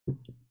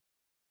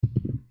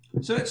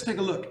So let's take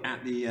a look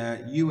at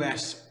the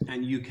US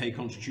and UK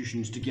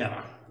constitutions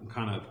together and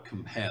kind of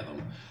compare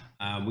them.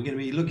 We're going to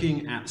be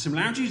looking at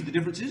similarities, the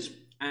differences,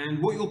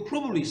 and what you'll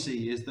probably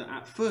see is that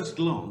at first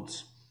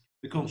glance,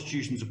 the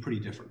constitutions are pretty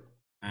different.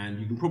 And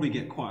you can probably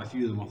get quite a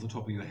few of them off the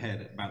top of your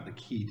head about the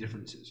key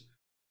differences.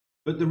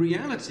 But the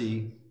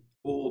reality,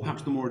 or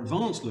perhaps the more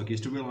advanced look, is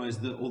to realize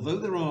that although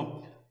there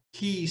are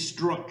key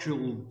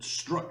structural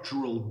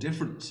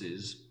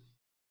differences,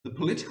 the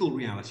political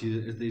reality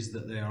is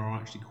that there are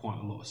actually quite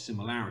a lot of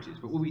similarities,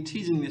 but we'll be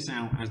teasing this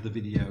out as the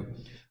video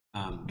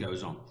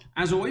goes on.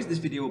 As always, this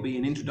video will be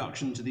an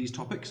introduction to these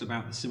topics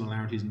about the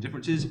similarities and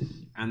differences,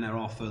 and there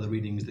are further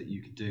readings that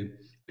you could do,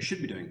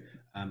 should be doing,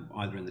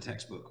 either in the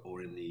textbook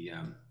or in the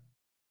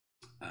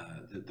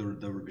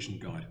revision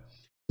guide.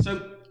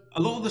 So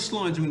a lot of the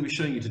slides I'm going to be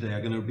showing you today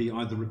are going to be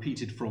either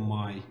repeated from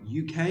my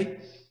UK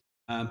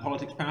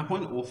politics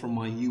PowerPoint or from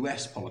my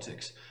US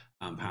politics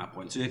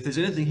PowerPoint. So if there's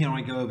anything here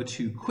I go over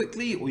too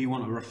quickly or you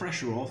want a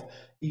refresher of,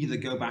 either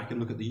go back and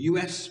look at the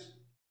US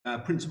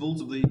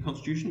principles of the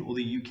Constitution or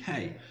the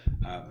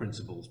UK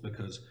principles,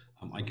 because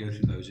I go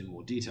through those in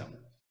more detail.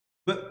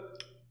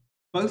 But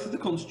both of the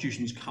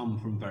constitutions come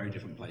from very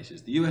different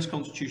places. The US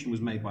Constitution was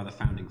made by the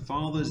Founding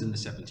Fathers in the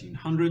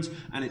 1700s,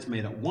 and it's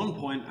made at one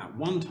point, at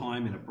one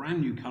time, in a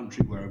brand new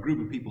country where a group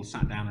of people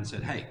sat down and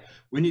said, hey,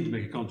 we need to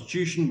make a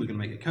constitution, we're going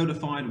to make it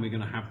codified, and we're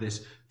going to have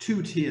this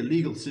two-tier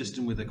legal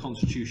system with a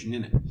constitution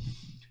in it.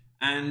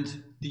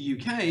 And the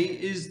UK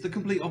is the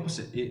complete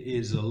opposite. It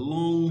is a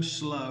long,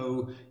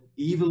 slow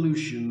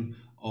evolution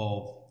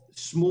of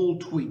small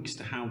tweaks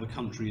to how the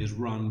country is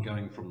run,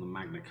 going from the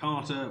Magna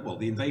Carta, well,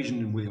 the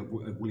invasion of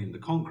William the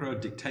Conqueror,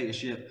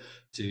 dictatorship,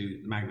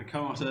 to the Magna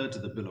Carta, to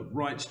the Bill of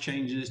Rights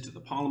changes, to the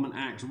Parliament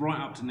Acts, right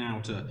up to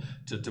now to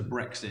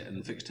Brexit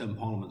and Fixed-Term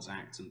Parliaments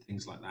Acts and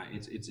things like that.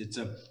 It's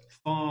a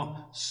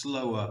far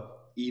slower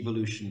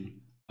evolution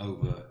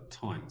over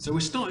time. So we're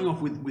starting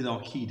off with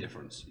our key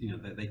difference. You know,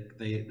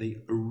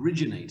 they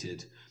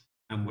originated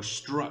and were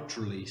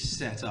structurally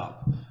set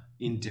up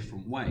in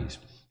different ways.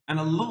 And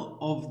a lot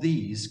of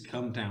these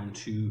come down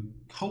to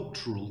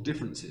cultural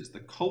differences. The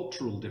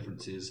cultural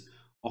differences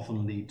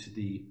often lead to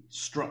the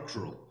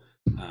structural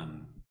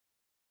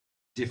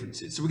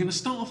differences. So we're going to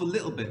start off a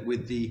little bit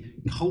with the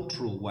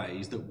cultural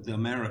ways that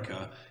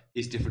America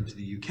is different to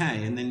the UK,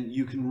 and then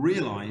you can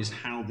realize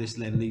how this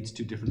then leads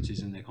to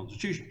differences in their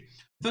constitution.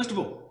 First of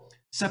all,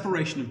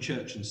 separation of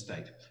church and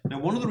state. Now,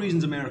 one of the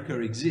reasons America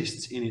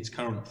exists in its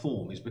current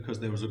form is because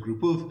there was a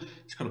group of,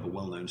 it's kind of a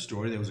well-known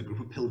story, there was a group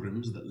of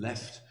pilgrims that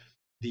left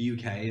the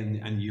UK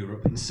and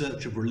Europe in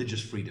search of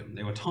religious freedom.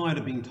 They were tired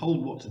of being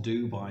told what to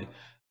do by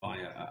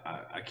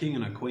a king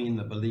and a queen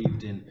that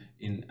believed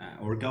in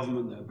or a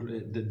government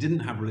that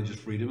didn't have religious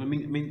freedom. I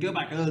mean, go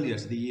back earlier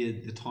to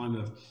the time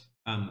of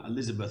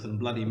Elizabeth and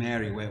Bloody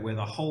Mary, where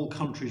the whole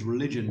country's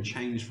religion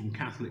changed from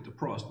Catholic to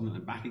Protestant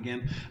and back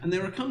again. And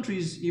there are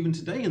countries even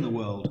today in the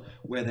world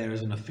where there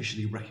is an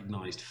officially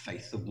recognized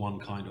faith of one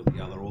kind or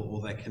the other,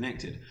 or they're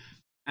connected.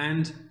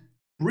 And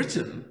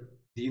Britain,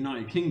 the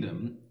United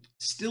Kingdom,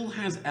 still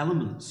has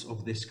elements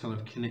of this kind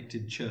of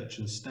connected church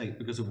and state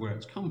because of where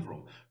it's come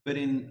from. But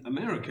in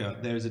America,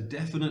 there is a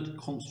definite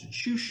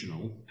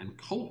constitutional and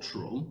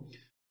cultural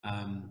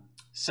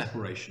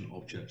separation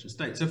of church and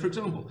state. So, for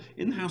example,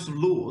 in the House of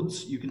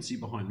Lords, you can see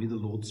behind me the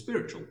Lord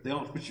Spiritual. The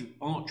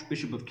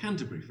Archbishop of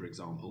Canterbury, for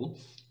example,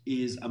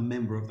 is a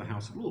member of the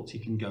House of Lords. He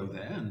can go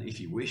there, and if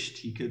he wished,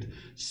 he could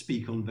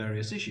speak on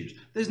various issues.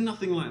 There's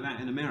nothing like that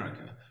in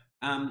America.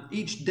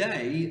 Each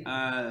day,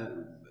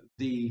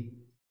 the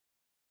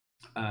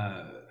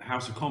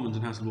House of Commons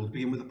and House of Lords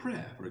begin with a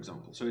prayer, for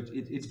example. So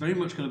it's very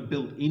much kind of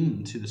built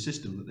into the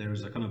system that there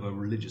is a kind of a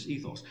religious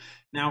ethos.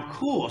 Now, of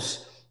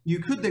course, you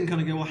could then kind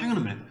of go, well, hang on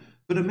a minute,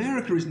 but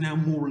America is now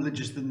more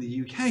religious than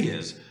the UK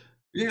is.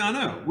 Yeah, I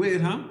know,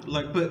 weird, huh?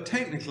 Like, but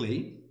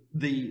technically,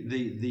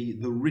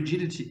 the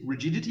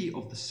rigidity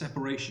of the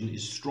separation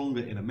is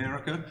stronger in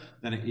America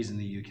than it is in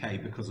the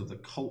UK because of the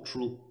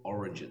cultural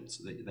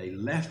origins. They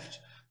left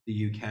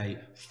the UK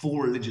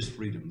for religious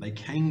freedom. They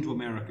came to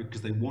America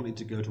because they wanted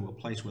to go to a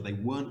place where they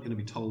weren't going to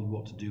be told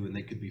what to do and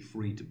they could be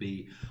free to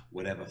be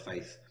whatever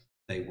faith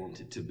they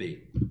wanted to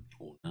be,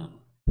 or none.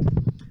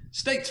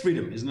 States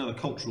freedom is another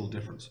cultural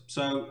difference.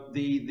 So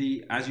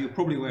as you're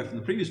probably aware from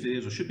the previous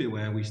videos, or should be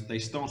aware, they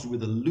started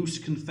with a loose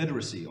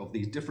confederacy of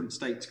these different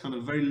states kind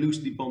of very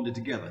loosely bonded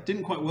together.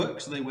 Didn't quite work,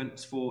 so they went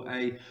for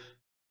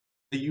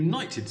the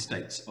United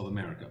States of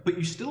America. But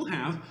you still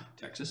have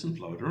Texas and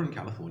Florida and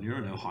California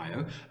and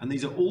Ohio, and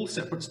these are all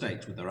separate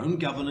states with their own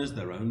governors,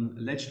 their own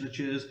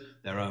legislatures,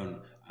 their own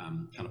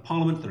kind of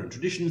parliament, their own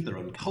traditions, their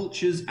own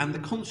cultures, and the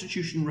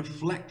Constitution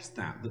reflects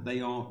that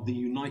they are the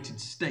United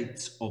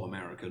States of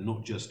America,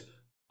 not just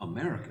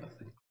America.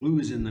 The clue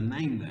is in the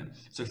name there.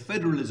 So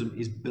federalism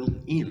is built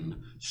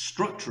in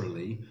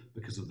structurally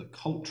because of the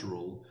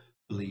cultural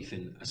belief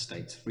in a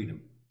state's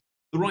freedom.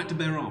 The right to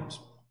bear arms.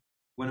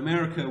 When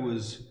America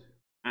was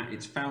at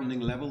its founding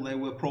level, there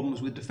were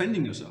problems with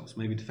defending yourselves,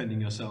 maybe defending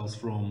yourselves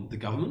from the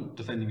government,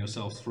 defending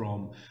yourselves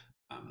from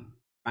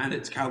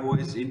bandits,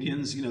 cowboys,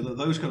 Indians, you know,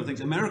 those kind of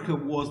things. America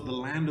was the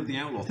land of the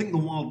outlaw. Think the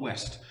Wild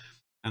West.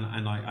 And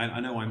I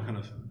know I'm kind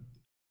of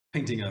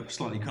painting a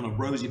slightly kind of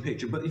rosy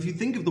picture, but if you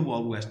think of the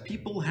Wild West,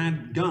 people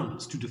had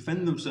guns to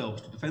defend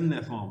themselves, to defend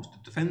their farms, to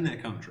defend their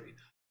country.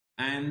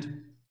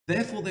 And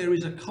therefore, there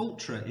is a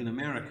culture in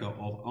America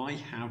of I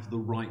have the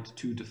right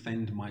to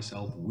defend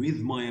myself with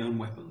my own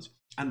weapons.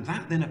 And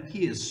that then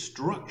appears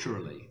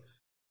structurally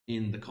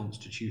in the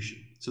Constitution.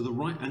 So the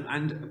right,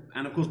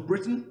 and of course,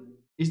 Britain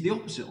is the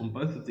opposite on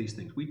both of these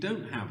things. We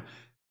don't have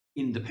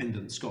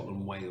independent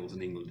Scotland, Wales,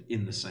 and England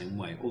in the same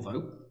way,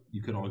 although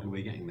you could argue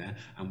we're getting there.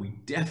 And we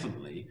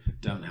definitely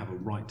don't have a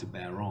right to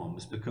bear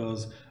arms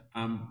because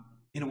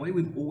in a way,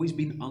 we've always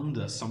been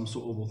under some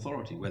sort of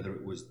authority, whether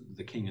it was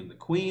the king and the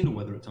queen or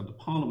whether it's under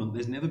parliament.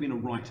 There's never been a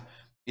right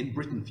in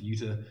Britain for you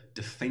to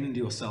defend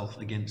yourself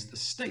against the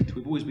state.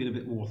 We've always been a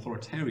bit more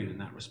authoritarian in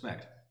that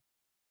respect.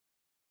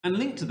 And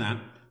linked to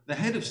that, the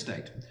head of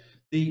state.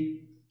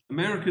 The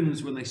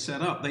Americans, when they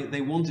set up,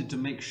 they wanted to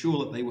make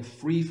sure that they were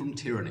free from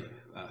tyranny,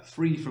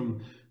 free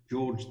from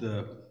George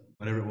the,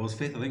 whatever it was,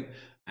 fifth, I think.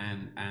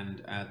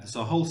 So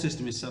the whole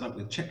system is set up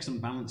with checks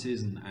and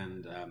balances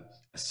and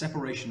a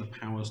separation of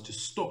powers to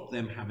stop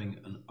them having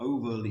an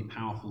overly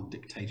powerful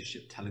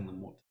dictatorship telling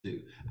them what to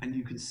do. And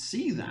you can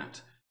see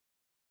that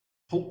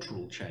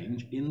cultural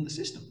change in the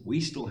system.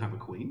 We still have a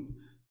queen,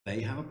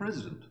 they have a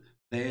president.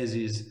 Theirs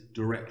is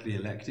directly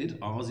elected,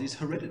 ours is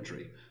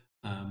hereditary.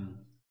 And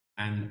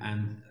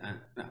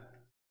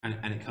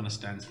it kind of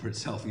stands for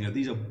itself. You know,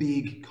 these are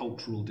big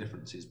cultural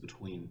differences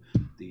between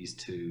these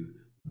two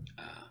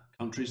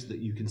countries that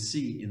you can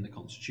see in the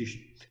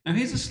Constitution. Now,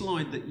 here's a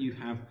slide that you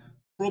have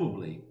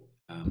probably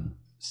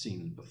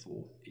seen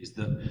before, is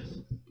that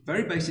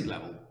very basic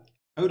level,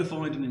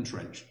 codified and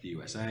entrenched, the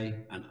USA,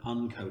 and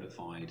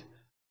uncodified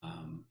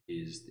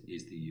is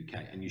the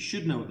UK. And you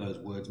should know what those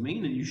words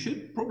mean, and you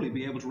should probably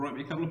be able to write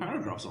me a couple of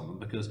paragraphs on them,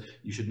 because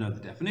you should know the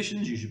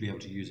definitions, you should be able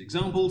to use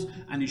examples,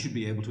 and you should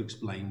be able to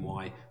explain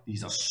why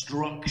these are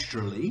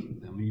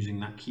structurally, I'm using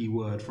that key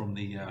word from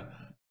the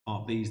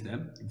Part B's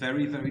there,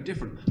 very, very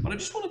different. But I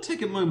just want to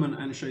take a moment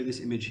and show you this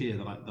image here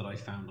that I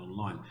found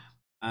online.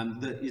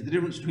 That is the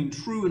difference between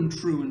true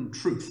and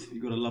truth.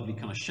 You've got a lovely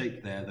kind of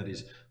shape there that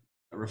is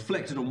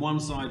reflected on one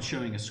side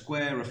showing a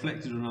square,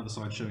 reflected on another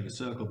side showing a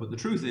circle, but the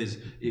truth is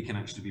it can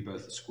actually be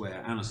both a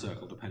square and a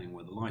circle depending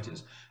where the light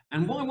is.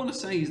 And what I want to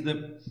say is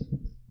that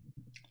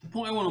the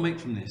point I want to make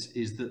from this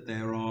is that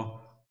there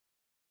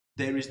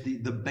is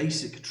the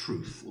basic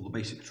truth, or the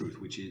basic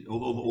truth, which is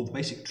or the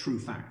basic true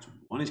fact.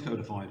 One is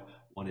codified,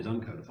 one is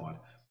uncodified.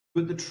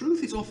 But the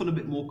truth is often a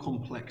bit more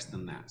complex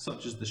than that,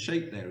 such as the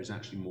shape there is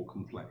actually more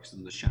complex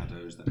than the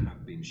shadows that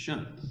have been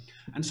shown.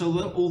 And so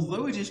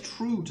although it is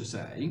true to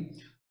say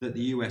that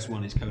the US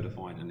one is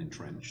codified and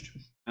entrenched,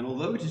 and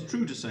although it is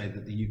true to say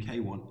that the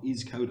UK one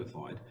is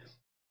codified,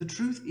 the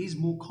truth is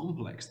more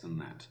complex than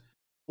that.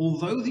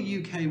 Although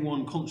the UK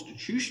one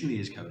constitutionally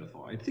is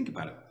codified, think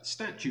about it,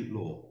 statute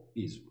law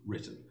is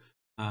written,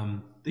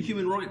 the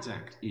Human Rights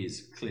Act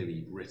is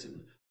clearly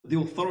written, the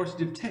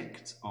authoritative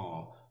texts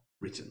are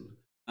written.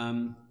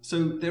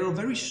 So there are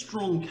very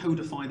strong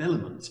codified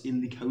elements in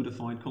the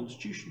codified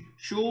constitution.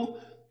 Sure,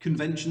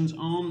 conventions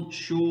aren't,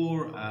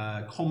 sure,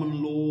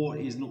 common law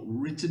is not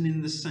written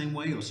in the same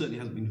way, or certainly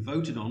hasn't been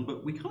voted on,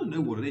 but we kind of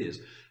know what it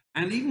is.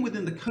 And even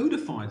within the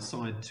codified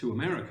side to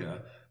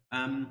America,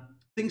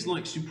 things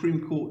like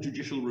Supreme Court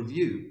judicial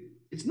review,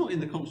 it's not in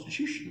the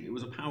Constitution. It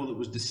was a power that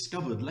was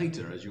discovered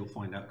later, as you'll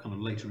find out kind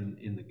of later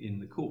in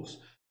the course.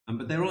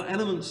 But there are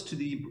elements to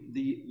the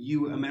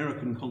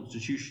American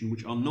Constitution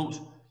which are not,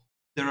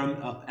 there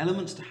are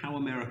elements to how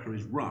America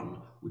is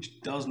run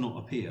which does not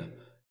appear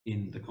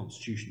in the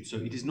Constitution. So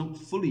it is not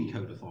fully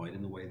codified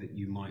in the way that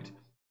you might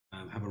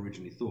have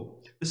originally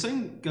thought. The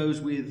same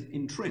goes with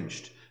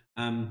entrenched.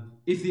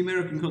 If the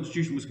American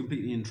Constitution was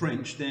completely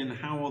entrenched, then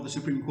how are the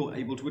Supreme Court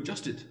able to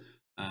adjust it?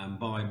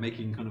 By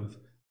making kind of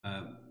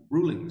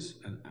rulings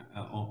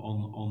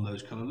on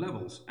those kind of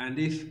levels. And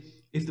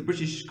if the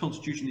British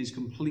Constitution is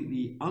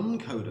completely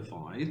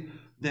uncodified,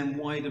 then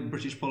why do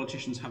British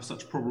politicians have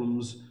such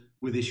problems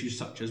with issues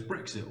such as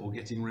Brexit or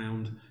getting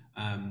around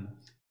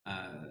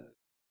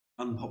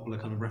unpopular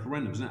kind of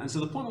referendums? And so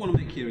the point I want to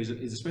make here is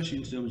especially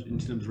in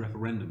terms of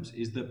referendums,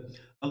 is that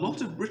a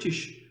lot of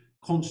British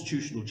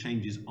constitutional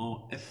changes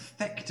are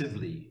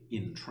effectively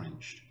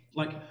entrenched.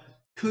 Like,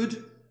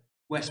 could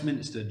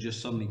Westminster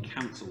just suddenly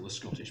cancel the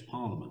Scottish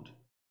Parliament?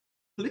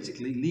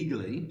 Politically,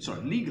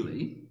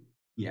 legally,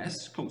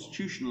 yes.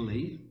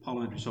 Constitutionally,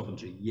 parliamentary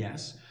sovereignty,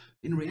 yes.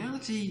 In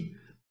reality,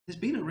 there's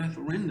been a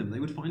referendum. They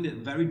would find it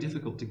very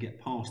difficult to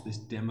get past this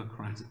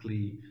democratic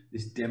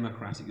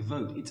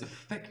vote. It's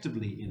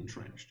effectively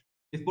entrenched.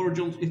 If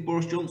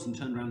Boris Johnson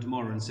turned around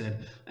tomorrow and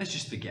said, let's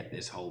just forget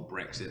this whole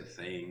Brexit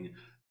thing,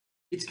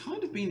 it's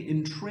kind of been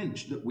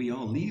entrenched that we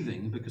are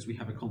leaving because we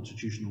have a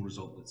constitutional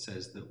result that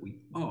says that we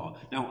are.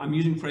 Now, I'm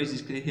using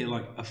phrases here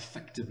like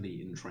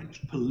effectively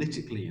entrenched,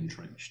 politically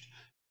entrenched.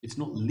 It's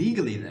not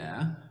legally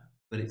there,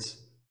 but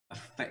it's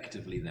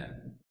effectively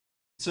there.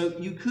 So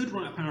you could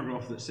write a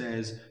paragraph that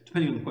says,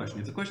 depending on the question,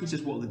 if the question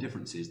says what are the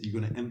differences, you're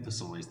going to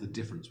emphasize the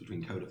difference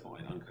between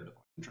codified, uncodified,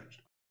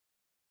 entrenched.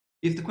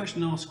 If the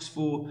question asks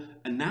for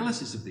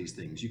analysis of these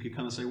things, you could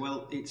kind of say,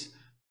 well, it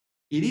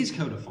is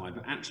codified,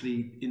 but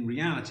actually, in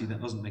reality, that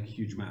doesn't make a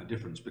huge amount of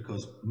difference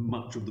because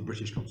much of the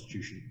British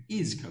Constitution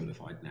is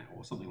codified now,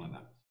 or something like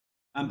that.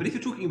 But if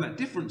you're talking about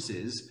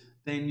differences,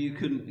 then you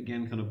can,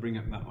 again, kind of bring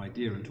up that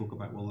idea and talk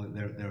about, well,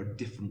 there are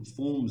different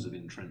forms of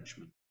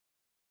entrenchment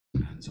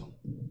and so on.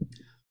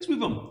 Let's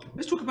move on.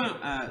 Let's talk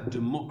about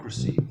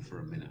democracy for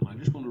a minute. I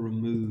just want to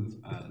remove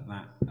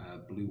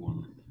that blue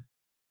one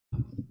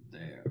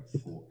there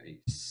for a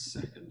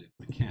second, if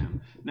we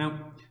can.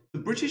 Now, the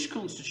British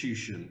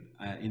Constitution,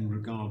 in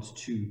regards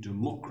to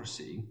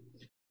democracy,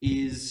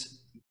 is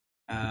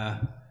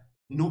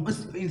not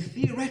as,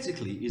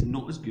 theoretically, is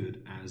not as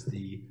good as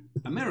the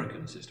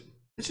American system.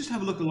 Let's just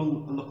have a look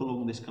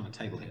along this kind of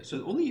table here.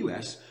 So, on the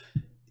US,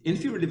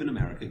 if you live in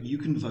America, you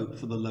can vote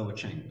for the lower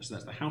chamber. So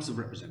that's the House of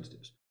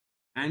Representatives.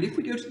 And if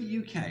we go to the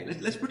UK,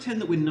 let's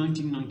pretend that we're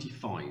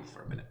 1995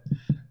 for a minute.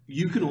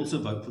 You can also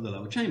vote for the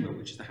lower chamber,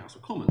 which is the House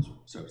of Commons,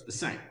 so it's the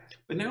same.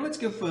 But now let's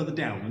go further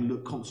down and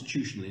look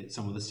constitutionally at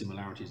some of the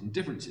similarities and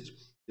differences.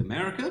 In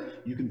America,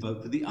 you can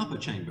vote for the upper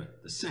chamber,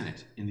 the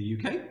Senate. In the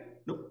UK,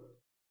 nope.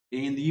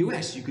 In the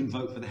US, you can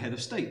vote for the head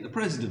of state, the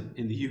president.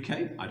 In the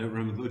UK, I don't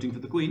remember voting for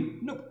the Queen,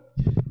 nope.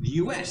 In the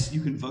US,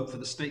 you can vote for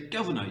the state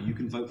governor, you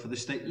can vote for the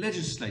state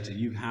legislature,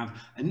 you have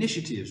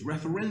initiatives,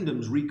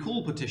 referendums,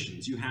 recall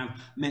petitions, you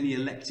have many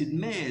elected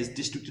mayors,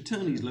 district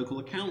attorneys,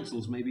 local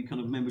councils, maybe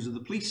kind of members of the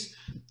police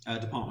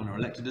department are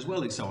elected as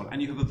well, and so on,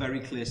 and you have a very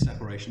clear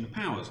separation of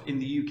powers. In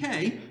the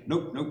UK,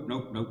 nope, nope,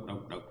 nope, nope,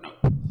 nope, nope,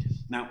 nope.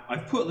 Now,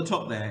 I've put at the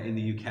top there in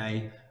the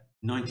UK,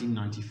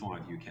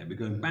 1995 UK. We're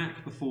going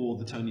back before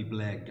the Tony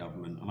Blair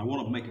government, and I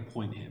want to make a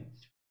point here.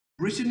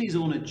 Britain is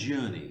on a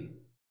journey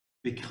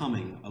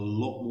becoming a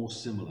lot more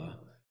similar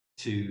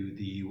to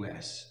the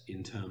US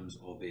in terms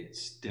of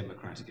its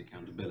democratic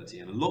accountability.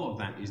 And a lot of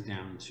that is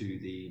down to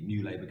the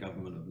new Labour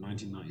government of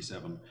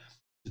 1997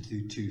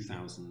 to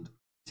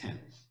 2010.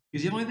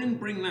 Because if I then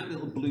bring that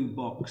little blue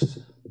box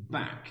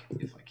back,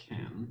 if I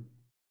can,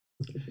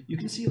 you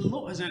can see a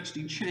lot has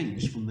actually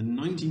changed from the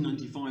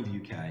 1995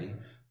 UK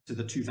to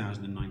the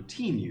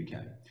 2019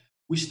 UK.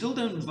 We still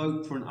don't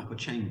vote for an upper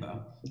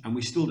chamber, and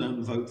we still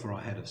don't vote for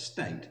our head of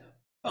state,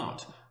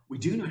 but we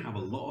do now have a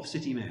lot of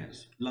city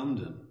mayors: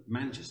 London,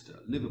 Manchester,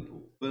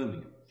 Liverpool,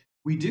 Birmingham.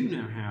 We do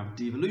now have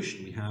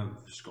devolution. We have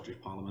Scottish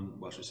Parliament,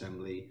 Welsh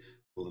Assembly,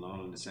 Northern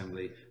Ireland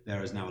Assembly.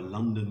 There is now a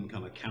London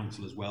kind of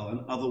council as well,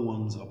 and other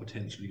ones are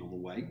potentially on the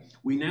way.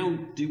 We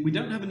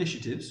don't have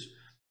initiatives,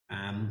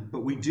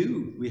 but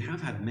we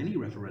have had many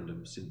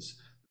referendums since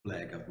the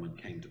Blair government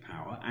came to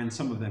power, and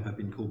some of them have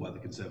been called by the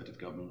Conservative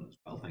government as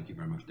well. Thank you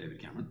very much, David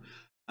Cameron.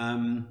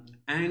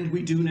 And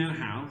we do now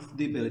have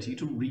the ability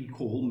to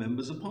recall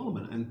members of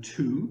Parliament, and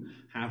 2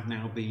 have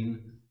now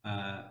been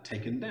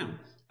taken down.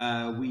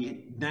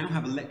 We now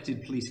have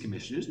elected police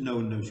commissioners. No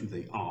one knows who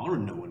they are,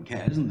 and no one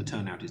cares, and the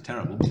turnout is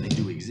terrible, but they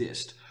do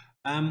exist.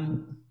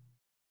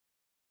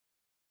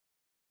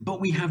 But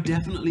we have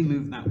definitely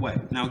moved that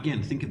way. Now,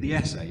 again, think of the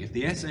essay. If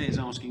the essay is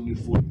asking you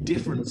for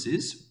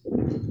differences,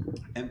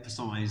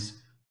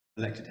 emphasize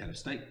elected head of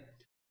state,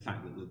 the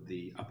fact that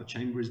the upper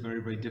chamber is very,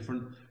 very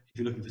different. If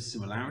you're looking for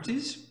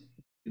similarities,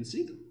 you can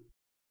see them.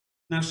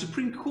 Now,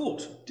 Supreme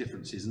Court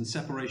differences and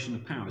separation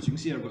of powers. You can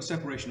see I've got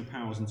separation of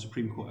powers and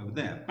Supreme Court over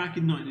there. Back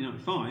in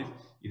 1995,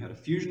 you had a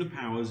fusion of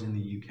powers in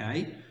the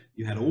UK.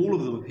 You had all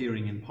of them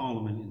appearing in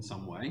Parliament in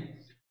some way,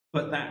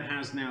 but that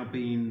has now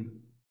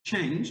been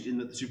changed in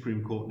that the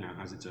Supreme Court now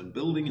has its own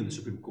building, and the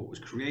Supreme Court was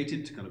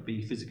created to kind of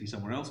be physically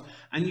somewhere else.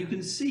 And you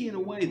can see in a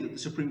way that the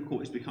Supreme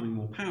Court is becoming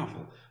more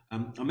powerful.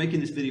 I'm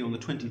making this video on the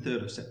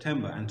 23rd of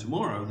September, and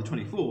tomorrow, the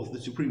 24th,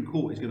 the Supreme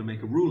Court is going to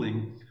make a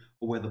ruling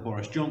on whether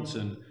Boris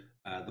Johnson,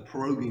 the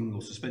proroguing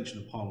or suspension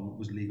of Parliament,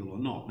 was legal or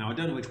not. Now, I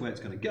don't know which way it's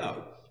going to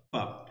go,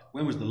 but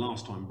when was the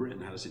last time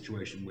Britain had a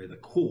situation where the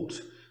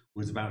court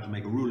was about to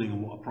make a ruling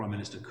on what a Prime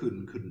Minister could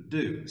and couldn't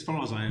do? As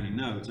far as I only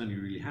know, it's only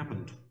really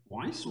happened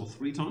twice or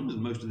 3 times,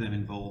 and most of them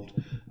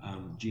involved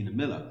Gina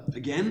Miller.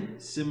 Again,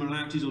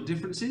 similarities or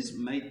differences,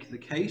 make the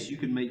case. You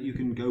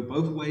can go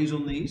both ways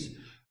on these,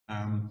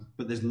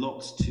 but there's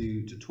lots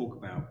to talk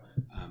about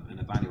and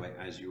evaluate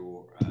as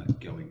you're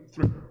going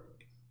through.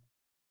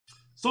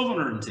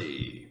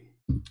 Sovereignty.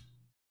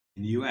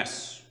 In the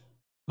US,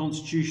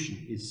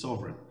 Constitution is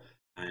sovereign,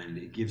 and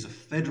it gives a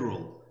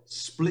federal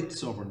split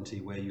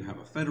sovereignty where you have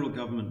a federal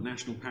government,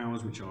 national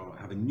powers, which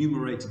have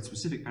enumerated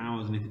specific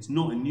powers, and if it's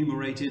not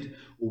enumerated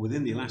or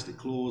within the elastic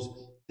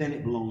clause, then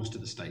it belongs to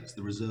the states,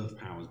 the reserved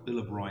powers, Bill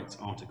of Rights,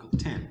 Article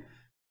 10.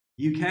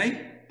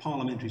 UK,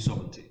 parliamentary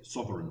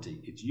sovereignty.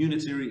 It's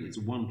unitary, it's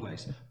one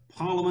place.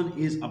 Parliament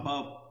is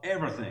above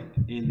everything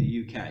in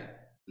the UK,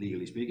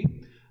 legally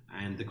speaking,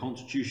 and the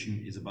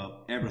Constitution is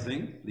above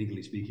everything,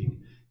 legally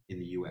speaking, in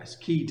the US.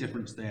 Key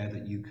difference there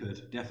that you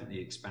could definitely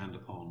expand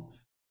upon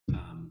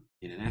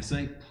in an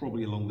essay,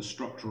 probably along the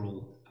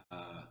structural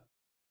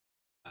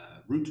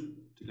route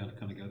to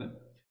kind of go there.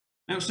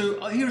 Now,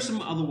 so here are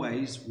some other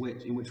ways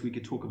in which we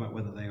could talk about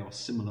whether they are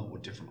similar or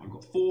different. I've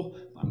got 4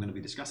 that I'm going to be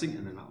discussing,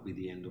 and then that'll be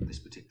the end of this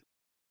particular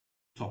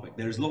topic.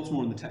 There's lots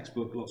more in the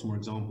textbook, lots more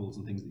examples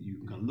and things that you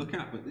can kind of look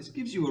at, but this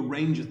gives you a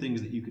range of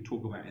things that you could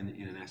talk about in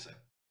an essay.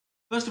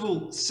 First of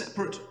all,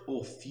 separate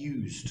or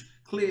fused.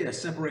 Clear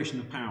separation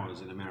of powers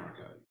in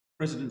America.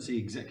 Presidency,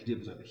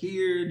 executive is over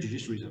here,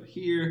 judiciary is over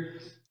here,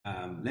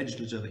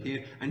 legislature over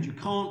here, and you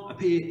can't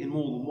appear in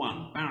more than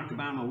one. Barack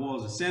Obama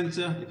was a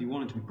senator. If he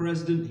wanted to be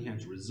president, he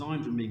had to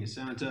resign from being a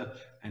senator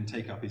and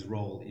take up his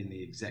role in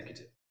the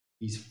executive.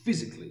 He's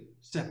physically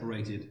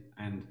separated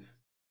and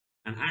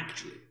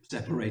actually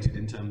separated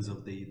in terms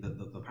of the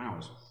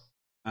powers.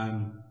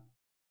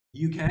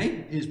 UK,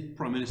 his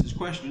Prime Minister's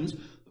questions.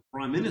 The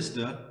Prime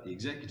Minister, the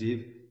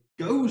executive,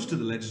 goes to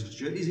the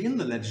legislature, is in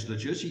the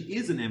legislature, she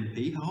is an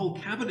MP, her whole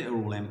cabinet are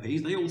all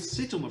MPs, they all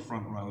sit on the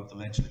front row of the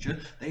legislature,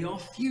 they are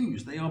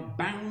fused, they are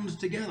bound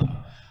together.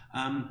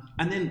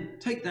 And then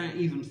take that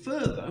even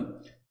further,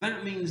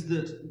 that means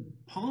that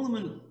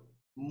Parliament,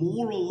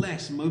 more or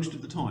less most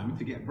of the time,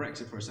 forget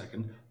Brexit for a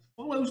second,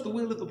 follows the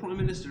will of the Prime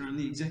Minister and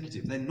the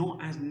executive. They're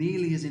not as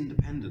nearly as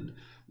independent.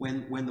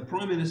 When the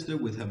Prime Minister,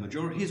 with her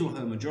majority, his or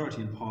her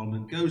majority in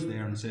Parliament, goes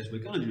there and says, we're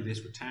going to do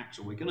this with tax,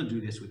 or we're going to do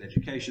this with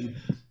education,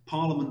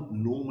 Parliament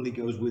normally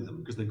goes with them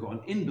because they've got an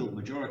inbuilt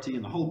majority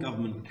and the whole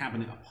government and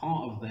cabinet are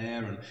part of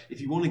there. And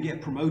if you want to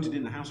get promoted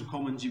in the House of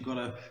Commons, you've got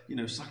to, you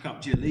know, suck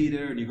up to your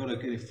leader and you've got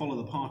to follow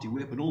the party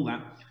whip and all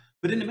that.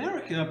 But in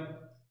America,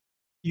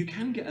 you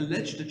can get a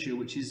legislature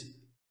which is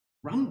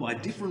run by a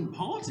different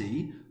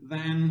party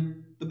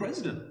than the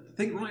president.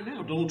 Think right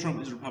now, Donald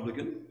Trump is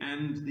Republican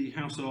and the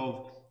House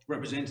of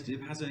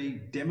Representatives has a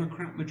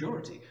Democrat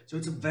majority. So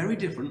it's a very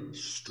different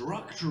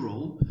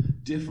structural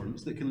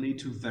difference that can lead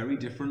to very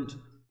different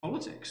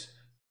politics.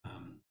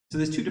 So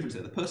there's 2 differences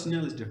there. The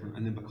personnel is different,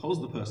 and then because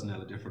the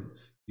personnel are different,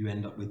 you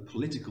end up with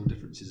political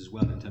differences as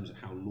well in terms of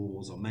how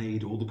laws are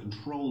made or the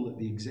control that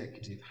the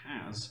executive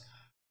has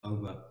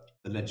over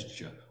the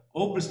legislature.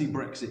 Obviously,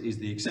 Brexit is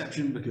the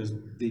exception because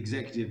the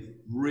executive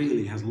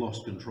really has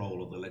lost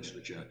control of the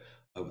legislature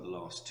over the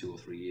last 2 or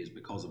 3 years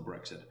because of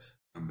Brexit.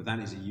 But that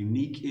is a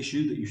unique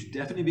issue that you should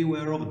definitely be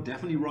aware of and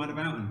definitely write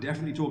about and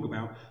definitely talk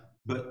about.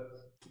 But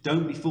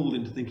don't be fooled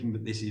into thinking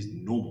that this is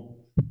normal.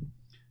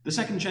 The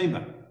second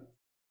chamber,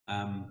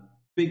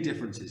 big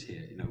differences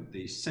here. You know,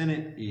 the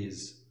Senate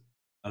is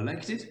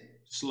elected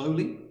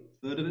slowly,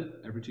 a third of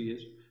it every 2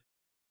 years.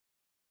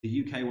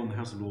 The UK one, the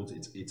House of Lords,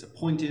 it's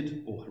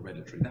appointed or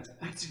hereditary.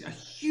 That's a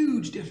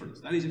huge difference.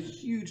 That is a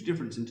huge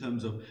difference in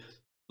terms of,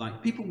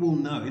 like, people will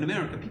know, in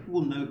America, people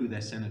will know who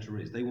their senator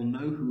is. They will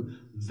know who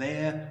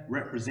their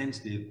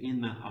representative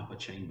in that upper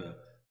chamber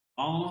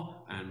are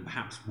and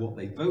perhaps what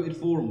they voted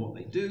for and what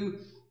they do.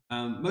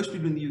 Most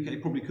people in the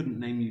UK probably couldn't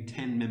name you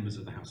 10 members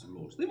of the House of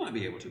Lords. They might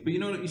be able to, but you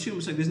know, you see what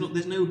I'm saying?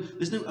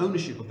 There's no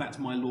ownership of that's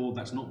my lord,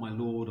 that's not my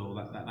lord, or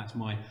that's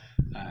my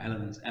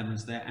elements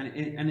there.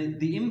 And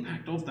the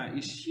impact of that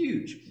is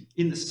huge.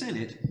 In the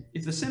Senate,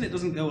 if the Senate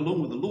doesn't go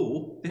along with the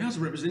law, the House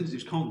of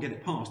Representatives can't get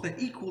it passed. They're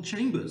equal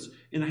chambers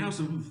in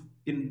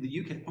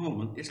the UK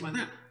Parliament. It's like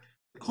that.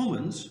 The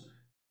Commons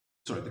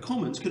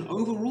can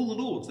overrule the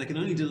Lords. They can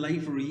only delay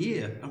for a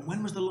year. And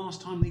when was the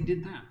last time they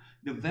did that?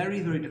 They're very,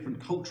 very different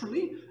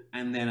culturally,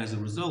 and then as a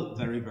result,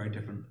 very, very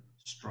different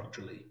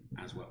structurally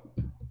as well.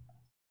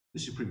 The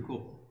Supreme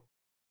Court.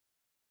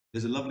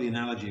 There's a lovely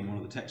analogy in one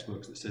of the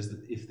textbooks that says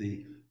that if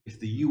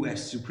the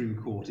US Supreme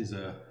Court is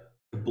a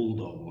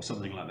bulldog or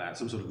something like that,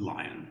 some sort of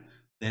lion,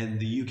 then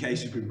the UK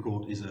Supreme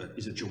Court is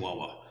a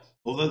chihuahua.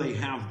 Although they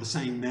have the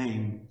same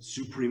name,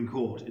 Supreme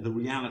Court, the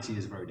reality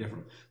is very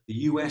different. The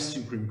US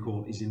Supreme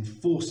Court is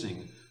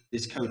enforcing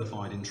this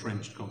codified,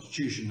 entrenched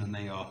constitution, and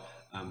they are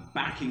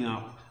backing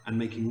up and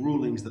making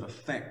rulings that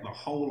affect the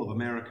whole of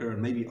America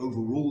and maybe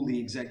overrule the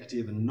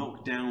executive and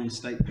knock down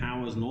state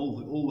powers and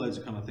all those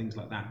kind of things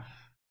like that.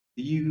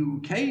 The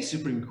UK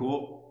Supreme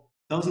Court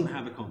doesn't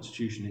have a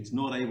constitution. It's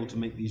not able to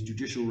make these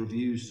judicial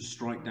reviews to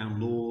strike down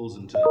laws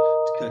and to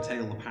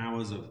curtail the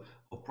powers of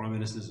prime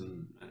ministers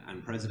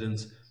and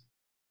presidents.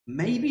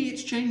 Maybe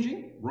it's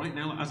changing right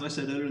now, as I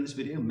said earlier in this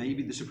video.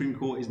 Maybe the Supreme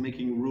Court is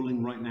making a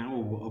ruling right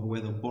now of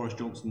whether Boris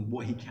Johnson,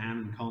 what he can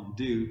and can't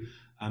do.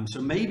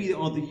 So maybe the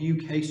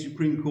UK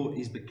Supreme Court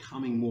is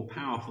becoming more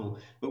powerful,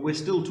 but we're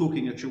still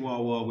talking a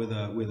chihuahua with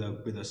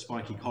a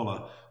spiky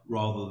collar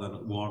rather than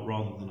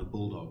a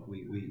bulldog.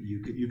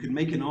 You could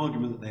make an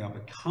argument that they are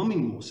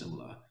becoming more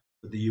similar,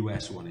 but the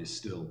US one is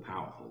still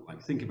powerful.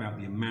 Like, think about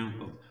the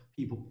amount of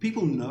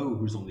people know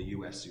who's on the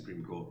US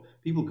Supreme Court.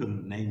 People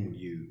couldn't name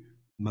you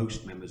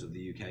most members of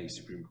the UK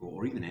Supreme Court,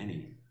 or even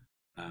any.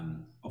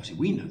 Obviously,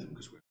 we know them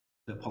because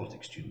they're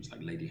politics students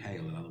like Lady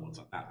Hale and other ones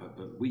like that,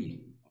 but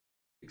we are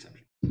the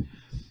exception.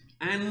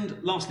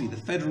 And lastly, the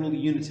federal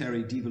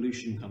unitary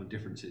devolution kind of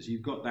differences.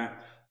 You've got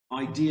that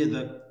idea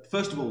that,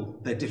 first of all,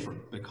 they're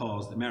different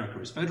because America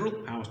is federal,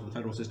 powers to the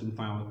federal system,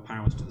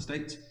 powers to the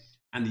states,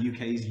 and the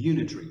UK is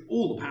unitary.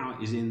 All the power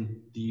is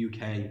in the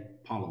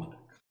UK Parliament.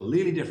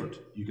 Clearly different.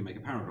 You can make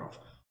a paragraph.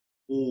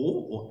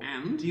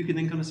 And you can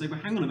then kind of say, well,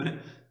 hang on a minute,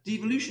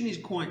 devolution is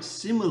quite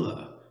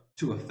similar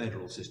to a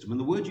federal system, and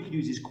the word you could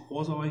use is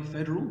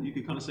quasi-federal. You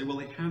could kind of say, well,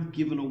 they have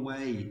given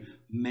away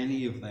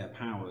many of their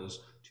powers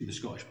to the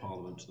Scottish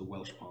Parliament, to the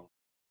Welsh Parliament,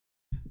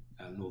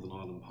 Northern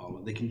Ireland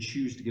Parliament. They can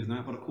choose to give them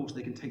out, but of course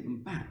they can take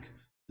them back.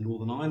 The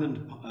Northern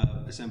Ireland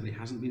Assembly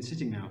hasn't been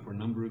sitting now for a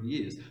number of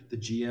years. The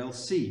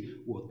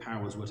GLC,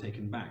 powers were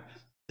taken back.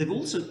 They've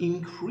also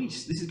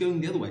increased, this is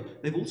going the other way,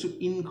 they've also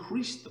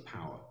increased the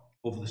power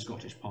of the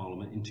Scottish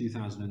Parliament in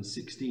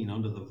 2016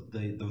 under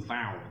the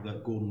vow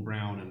that Gordon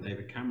Brown and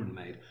David Cameron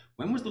made.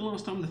 When was the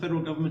last time the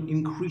federal government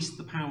increased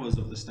the powers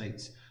of the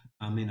states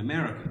in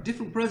America?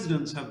 Different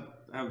presidents have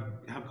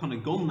kind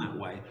of gone that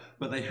way,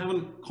 but they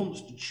haven't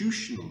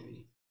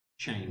constitutionally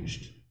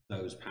changed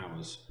those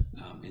powers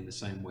in the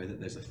same way that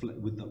there's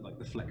like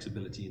the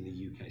flexibility in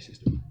the UK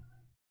system.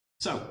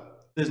 So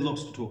there's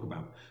lots to talk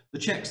about. The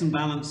checks and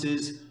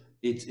balances,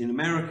 it's in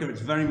America,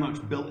 it's very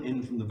much built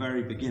in from the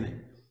very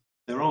beginning.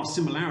 There are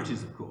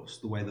similarities, of course,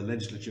 the way the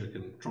legislature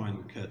can try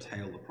and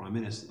curtail the Prime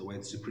Minister, the way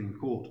the Supreme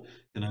Court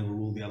can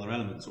overrule the other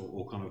elements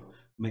or kind of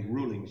make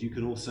rulings. You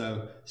can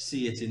also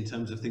see it in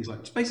terms of things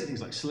like, basic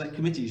things like select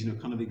committees,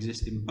 kind of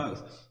exist in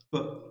both.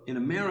 But in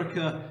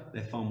America,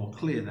 they're far more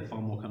clear, they're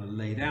far more kind of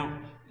laid out.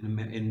 In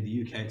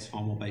the UK, it's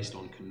far more based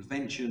on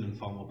convention and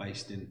far more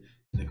based in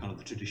the kind of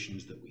the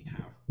traditions that we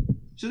have.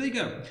 So there you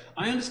go.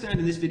 I understand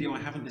in this video I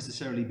haven't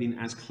necessarily been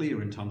as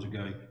clear in terms of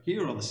going,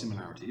 here are the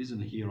similarities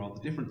and here are the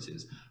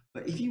differences.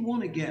 But if you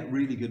want to get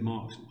really good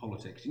marks in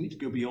politics, you need to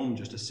go beyond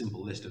just a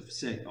simple list of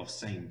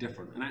saying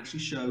different and actually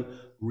show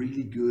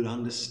really good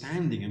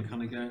understanding and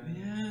kind of go,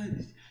 yeah,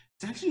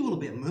 it's actually all a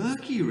bit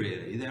murky,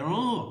 really. There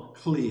are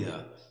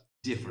clear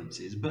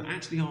differences, but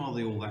actually are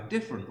they all that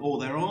different? Or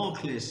there are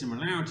clear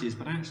similarities,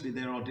 but actually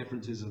there are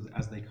differences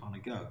as they kind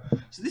of go.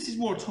 So this is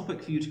more a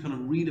topic for you to kind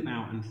of read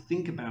about and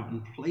think about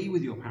and play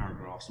with your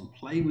paragraphs and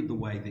play with the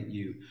way that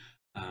you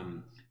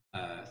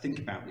think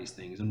about these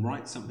things and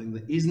write something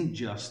that isn't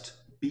just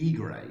B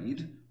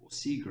grade or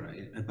C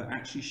grade, but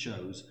actually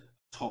shows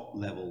top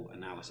level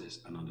analysis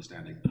and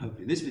understanding. And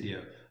hopefully this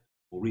video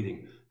or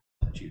reading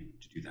helped you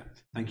to do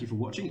that. Thank you for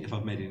watching. If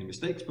I've made any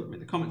mistakes, put them in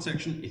the comment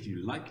section. If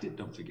you liked it,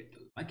 don't forget to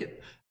like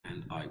it,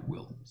 and I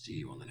will see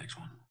you on the next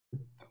one.